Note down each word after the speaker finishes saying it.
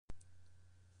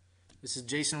This is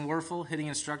Jason Werfel, hitting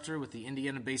instructor with the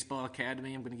Indiana Baseball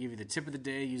Academy. I'm going to give you the tip of the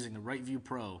day using the Right View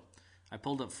Pro. I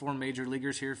pulled up 4 major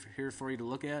leaguers here for you to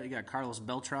look at. You got Carlos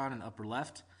Beltran in upper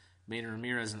left, Maynard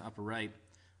Ramirez in upper right.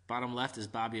 Bottom left is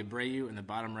Bobby Abreu, and the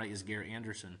bottom right is Garrett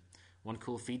Anderson. One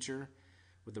cool feature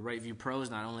with the Right View Pro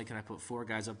is not only can I put 4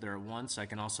 guys up there at once, I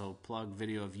can also plug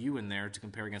video of you in there to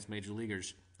compare against major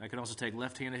leaguers. I can also take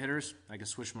left-handed hitters. I can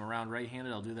switch them around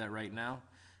right-handed. I'll do that right now,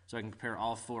 so I can compare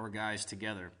all 4 guys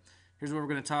together. Here's what we're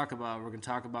going to talk about. We're going to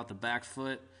talk about the back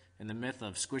foot and the myth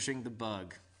of squishing the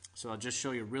bug. So I'll just show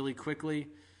you really quickly.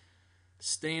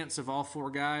 Stance of all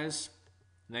 4 guys,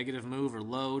 negative move or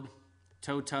load,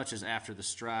 toe touch is after the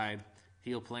stride,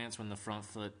 heel plants when the front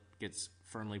foot gets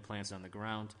firmly planted on the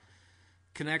ground.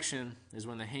 Connection is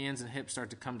when the hands and hips start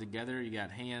to come together. You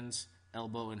got hands,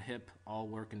 elbow, and hip all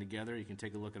working together. You can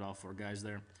take a look at all 4 guys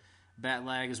there. Bat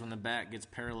lag is when the bat gets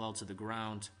parallel to the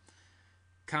ground.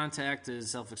 Contact is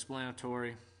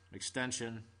self-explanatory,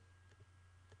 extension,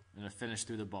 and a finish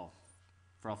through the ball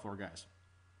for all 4 guys.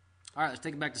 All right, let's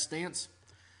take it back to stance.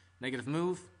 Negative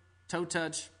move, toe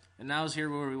touch, and now is here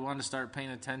where we want to start paying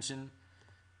attention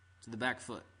to the back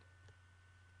foot.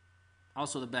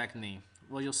 Also the back knee.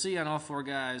 Well, you'll see on all 4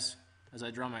 guys, as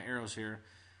I draw my arrows here,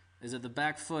 is that the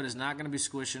back foot is not going to be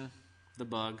squishing the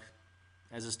bug,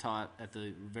 as is taught at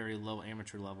the very low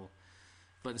amateur level.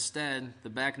 But instead, the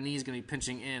back knee is going to be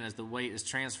pinching in as the weight is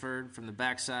transferred from the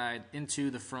backside into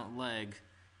the front leg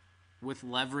with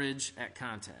leverage at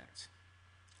contact.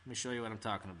 Let me show you what I'm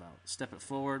talking about. Step it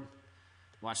forward.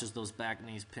 Watch as those back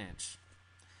knees pinch.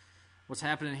 What's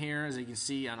happening here, as you can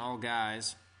see on all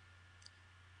guys,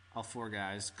 all 4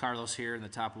 guys, Carlos here in the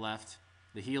top left,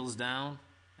 the heel is down.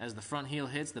 As the front heel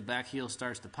hits, the back heel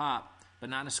starts to pop, but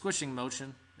not in a squishing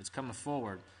motion. It's coming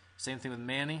forward. Same thing with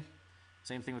Manny.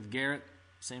 Same thing with Garrett.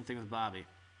 Same thing with Bobby.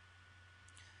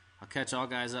 I'll catch all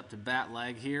guys up to bat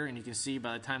leg here, and you can see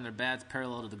by the time their bat's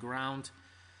parallel to the ground,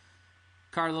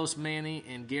 Carlos, Manny,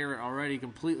 and Garrett are already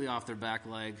completely off their back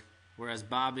leg, whereas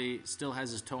Bobby still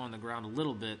has his toe on the ground a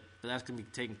little bit, but that's going to be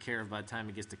taken care of by the time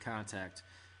it gets to contact.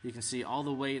 You can see all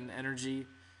the weight and energy,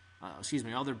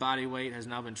 all their body weight has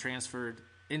now been transferred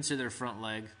into their front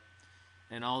leg,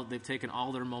 and they've taken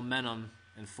all their momentum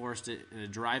and forced it in a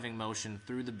driving motion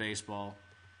through the baseball,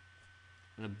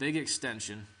 and a big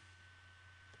extension,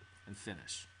 and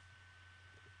finish.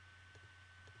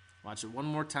 Watch it one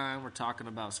more time. We're talking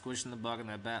about squishing the bug in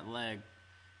that bat leg.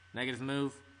 Negative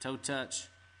move, toe touch,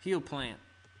 heel plant,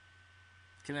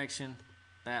 connection,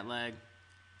 bat leg,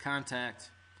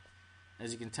 contact.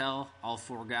 As you can tell, all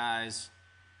 4 guys,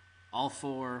 all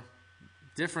 4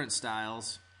 different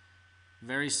styles,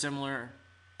 very similar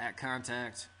at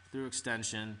contact, through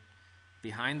extension,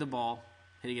 behind the ball,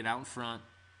 hitting it out in front,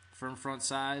 firm front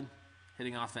side,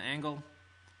 hitting off the angle.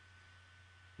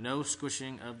 No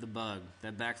squishing of the bug.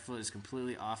 That back foot is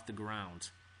completely off the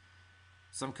ground.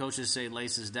 Some coaches say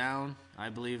laces down. I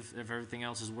believe if everything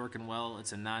else is working well,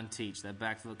 it's a non-teach. That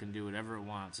back foot can do whatever it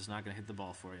wants. It's not going to hit the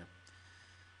ball for you.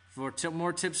 For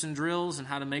more tips and drills and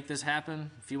how to make this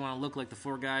happen, if you want to look like the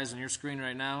 4 guys on your screen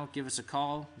right now, give us a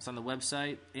call. It's on the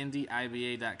website,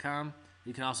 IBA.com.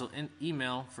 You can also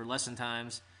email for lesson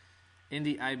times,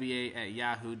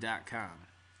 IBA@yahoo.com.